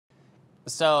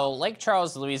So, Lake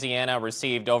Charles, Louisiana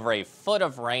received over a foot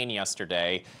of rain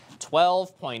yesterday,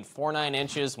 12.49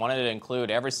 inches. Wanted to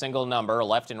include every single number,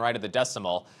 left and right of the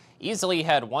decimal. Easily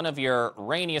had one of your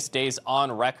rainiest days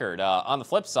on record. On the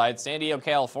flip side, San Diego,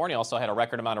 California also had a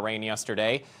record amount of rain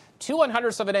yesterday.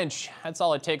 2/100ths of an inch. That's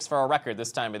all it takes for a record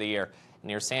this time of the year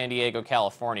near San Diego,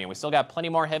 California. We still got plenty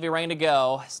more heavy rain to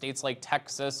go. States like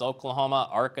Texas, Oklahoma,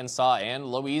 Arkansas,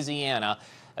 and Louisiana.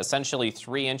 Essentially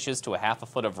 3 inches to a half a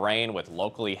foot of rain with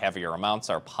locally heavier amounts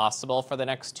are possible for the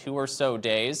next 2 or so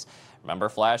days. Remember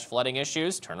flash flooding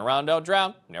issues, turn around, don't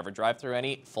drown, never drive through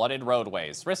any flooded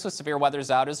roadways. Risk of severe weather's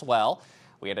out as well.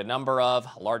 We had a number of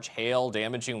large hail,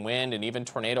 damaging wind, and even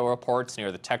tornado reports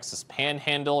near the Texas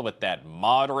Panhandle with that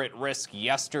moderate risk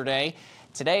yesterday.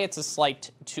 Today, it's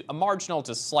a marginal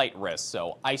to slight risk,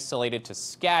 so isolated to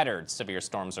scattered severe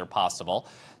storms are possible.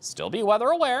 Still be weather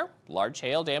aware. Large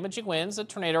hail, damaging winds, a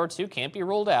tornado or two can't be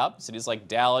ruled out. Cities like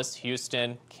Dallas,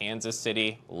 Houston, Kansas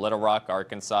City, Little Rock,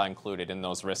 Arkansas included in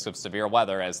those risks of severe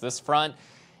weather, as this front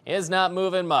is not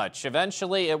moving much.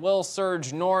 Eventually, it will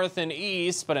surge north and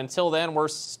east, but until then, we're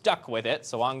stuck with it.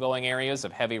 So ongoing areas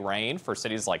of heavy rain for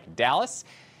cities like Dallas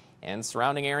and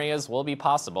surrounding areas will be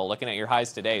possible. Looking at your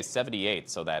highs today,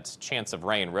 78, so that chance of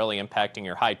rain really impacting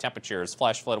your high temperatures.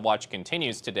 Flash flood watch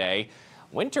continues today.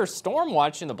 Winter storm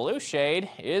watch in the blue shade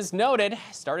is noted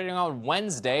starting on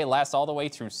Wednesday, lasts all the way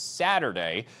through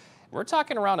Saturday. We're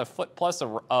talking around a foot plus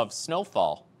of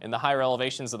snowfall in the higher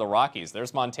elevations of the Rockies.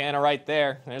 There's Montana right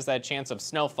there. There's that chance of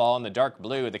snowfall in the dark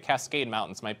blue. The Cascade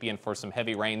Mountains might be in for some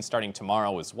heavy rain starting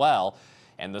tomorrow as well.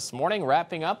 And this morning,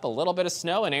 wrapping up a little bit of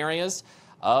snow in areas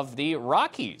of the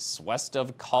Rockies, west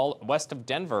of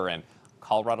Denver and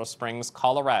Colorado Springs,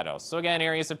 Colorado. So again,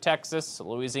 areas of Texas,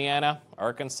 Louisiana,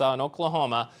 Arkansas, and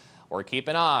Oklahoma, we're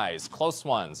keeping eyes, close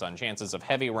ones, on chances of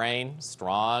heavy rain,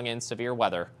 strong and severe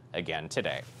weather again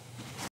today.